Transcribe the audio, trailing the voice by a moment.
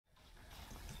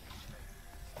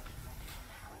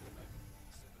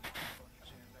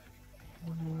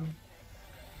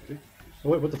Oh,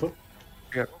 wait, what the fuck?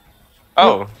 Yeah.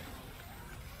 Oh.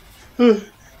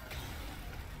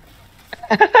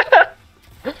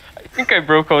 I think I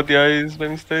broke out the eyes by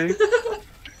mistake.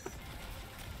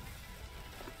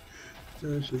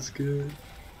 That shit's good.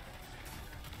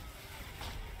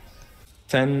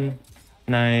 10,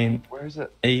 9, Where is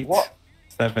it? 8, What?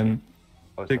 7,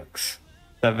 Oh, sorry. 6,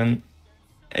 7,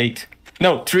 8.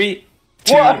 No, 3,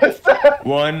 2, What is that?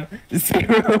 1,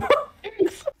 0.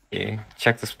 Okay,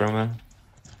 check this promo.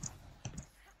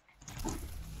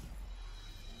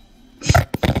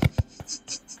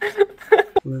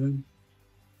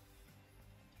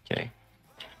 Okay.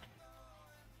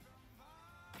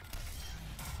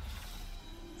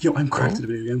 Yo, I'm cracked at the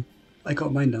video game. I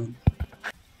got mine down.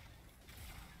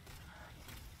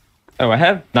 Oh, I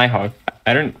have Nighthawk.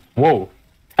 I don't. Whoa.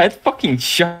 I had fucking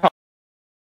shot.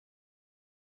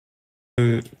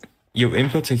 You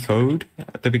input a code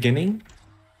at the beginning,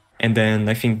 and then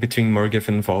I think between Morgif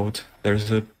and Vault, there's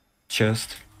a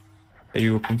chest that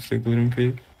you open to the gluten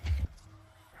pig.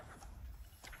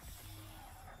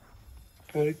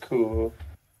 Very cool.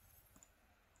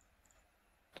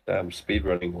 Damn,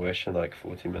 speedrunning Wish in like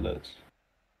 40 minutes.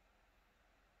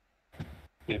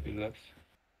 Maybe less.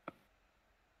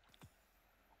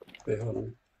 Wait, hold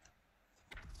on.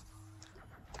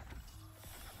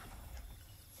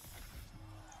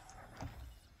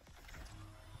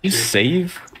 You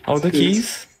save all the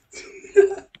keys?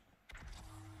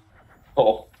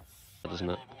 Oh. Doesn't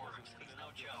it?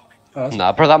 Oh,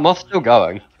 Nah, bro, that moth's still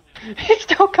going. He's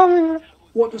still coming.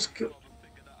 what just go?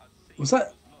 Was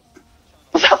that?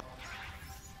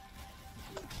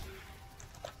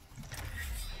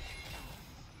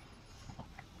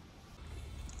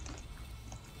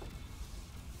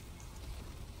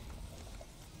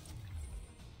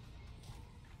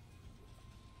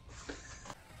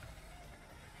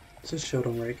 Is this showed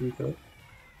on Reagan code?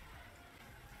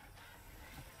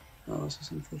 Oh, this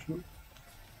is unfortunate.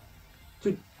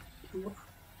 Dude, what?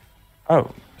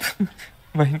 Oh.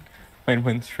 mine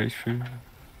went straight through.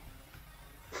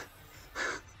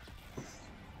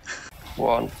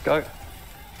 One, go.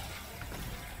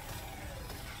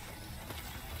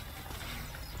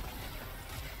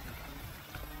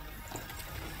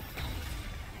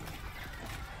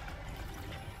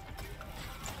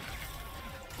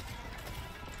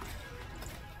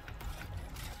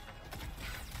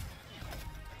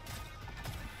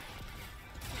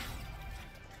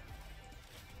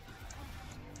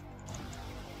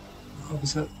 What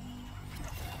was that?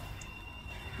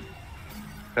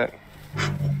 Okay.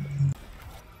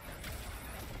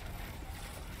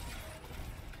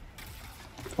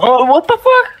 Oh, what the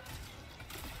fuck?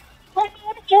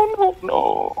 No,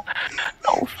 no.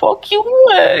 No, fuck you,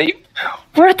 way.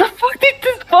 Where the fuck did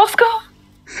this boss go?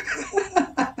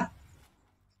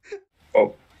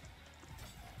 Oh.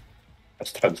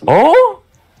 That's 10 to Oh?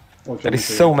 Oh, That is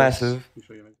so massive.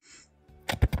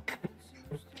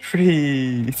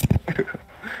 3, 2,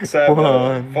 7,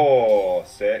 1. 4,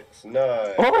 6, 9.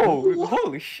 Oh,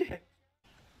 holy shit.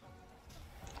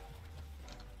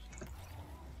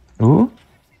 Ooh?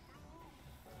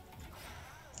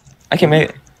 I can make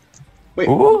it. Wait,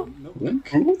 Ooh? no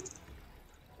link? Ooh?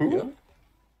 Yeah.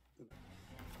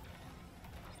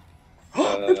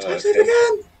 Uh, I'm time saved okay.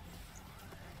 again!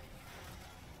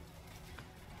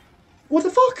 What the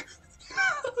fuck?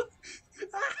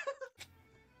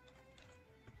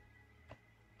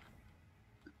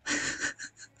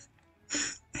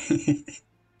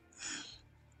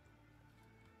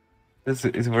 Is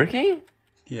it working?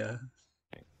 Yeah.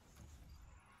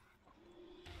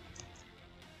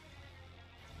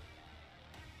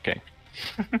 Okay.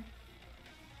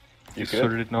 You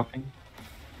Sorted good? nothing.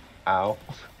 Ow.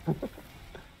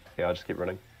 Yeah, I'll just keep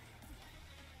running.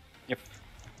 Yep.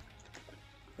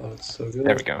 Oh, it's so good.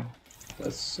 There we go.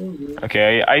 That's so good.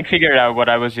 Okay, I figured out what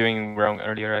I was doing wrong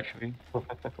earlier, actually.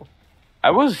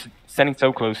 I was standing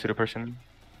so close to the person.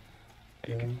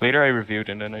 Yeah. Later I reviewed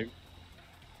and then I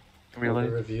The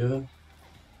realized. reviewer.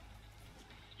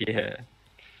 Yeah.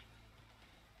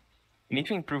 You need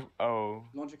to improve. Oh.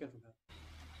 Launch again from here.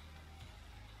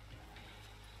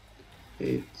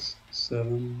 8,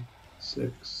 7,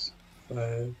 6,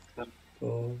 5,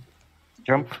 4,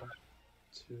 Jump.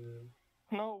 2.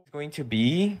 No. It's going to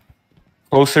be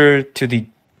closer to the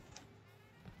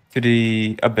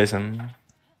abysm.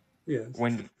 Yeah.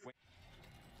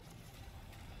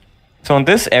 So in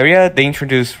this area they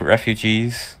introduce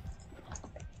refugees.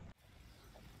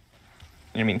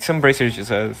 I mean, some bracers just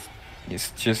has it's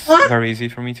just very easy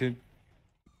for me to.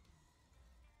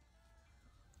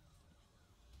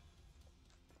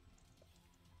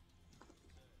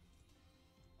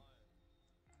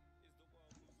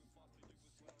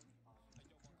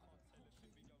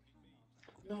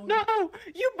 No!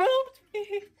 You bumped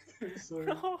me! Sorry.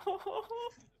 No!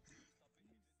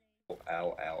 Ow,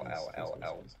 ow, ow, Yes, ow, yes,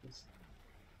 ow. yes, yes.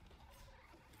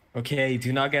 Okay,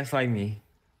 do not gaslight me.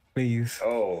 Please.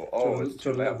 Oh, Jordan, it's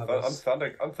too Jordan, late. let him have I'm this.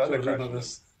 thunder Jordan, let him have crashing him.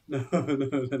 this. No, no,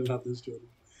 let him have this, Jordan.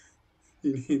 He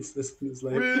needs this in his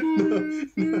life.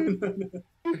 No.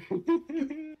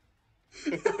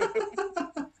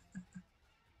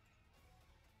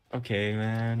 Okay,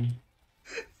 man.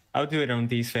 I'll do it on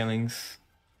these failings.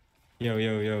 Yo,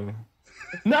 yo, yo.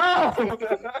 No!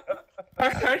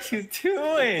 What are you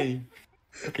doing?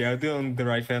 Okay, I'll do it on the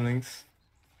right failings.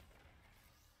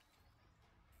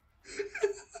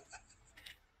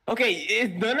 Okay,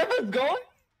 is none of us going?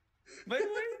 By the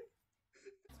way?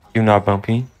 You're not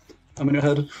bumpy? I'm in your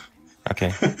head.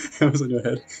 Okay. I was in your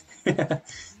head.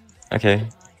 Okay.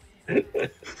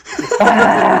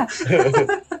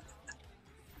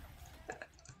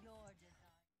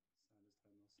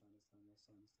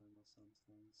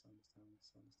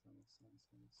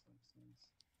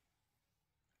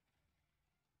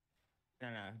 No,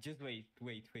 no, just wait.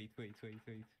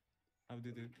 I'll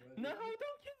do. No,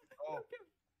 don't kill me! Oh.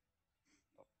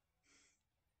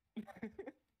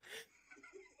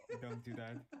 Don't do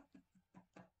that.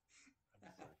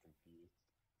 I'm so confused.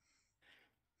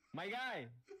 My guy!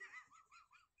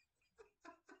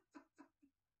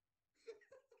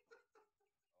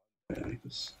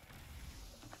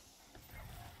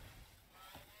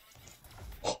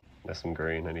 There's some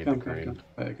green. I need Come. the green.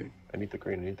 Okay. I need the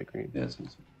green. Yeah,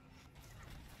 sounds good.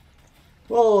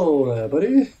 Whoa there,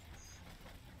 buddy.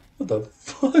 What the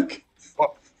fuck?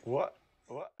 What?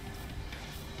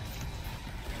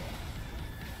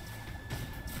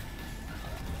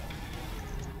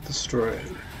 Destroyed.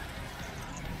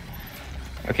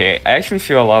 Okay, I actually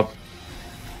feel a lot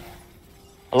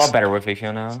better with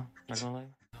Vivio now. Not gonna lie.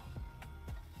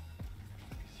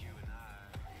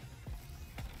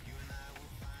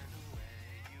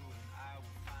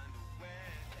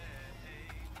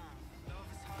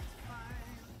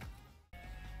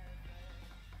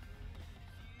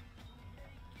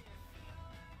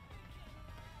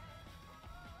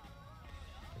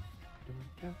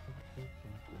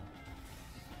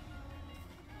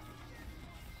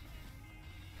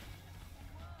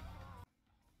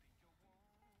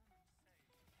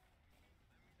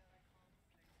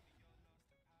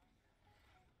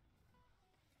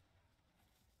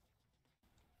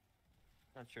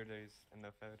 Not sure there's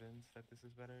enough evidence that this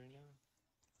is better now.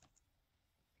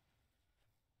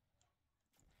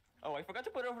 Oh, I forgot to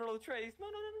put overload trace. No.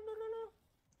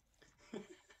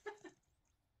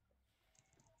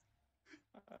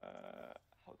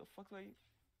 How the fuck do I...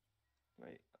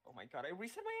 Wait, oh my god, I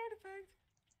reset my artifact!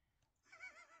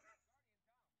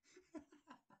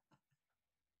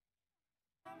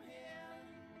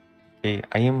 Okay,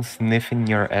 I am sniffing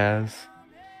your ass.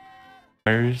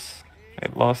 I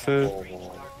lost it.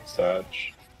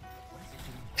 Search.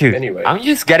 Dude, Anyway. I'm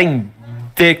just getting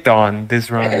dicked on this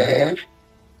run.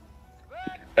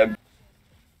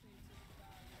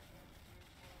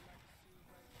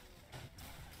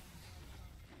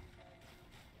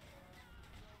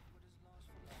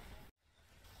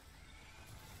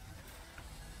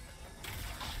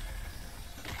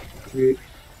 Three,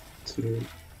 two,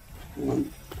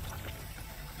 one.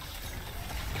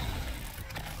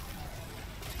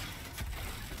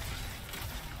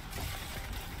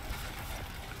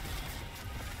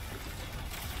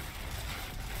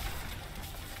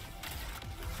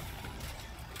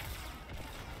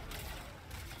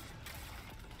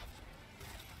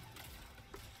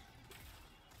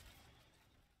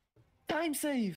 Time save!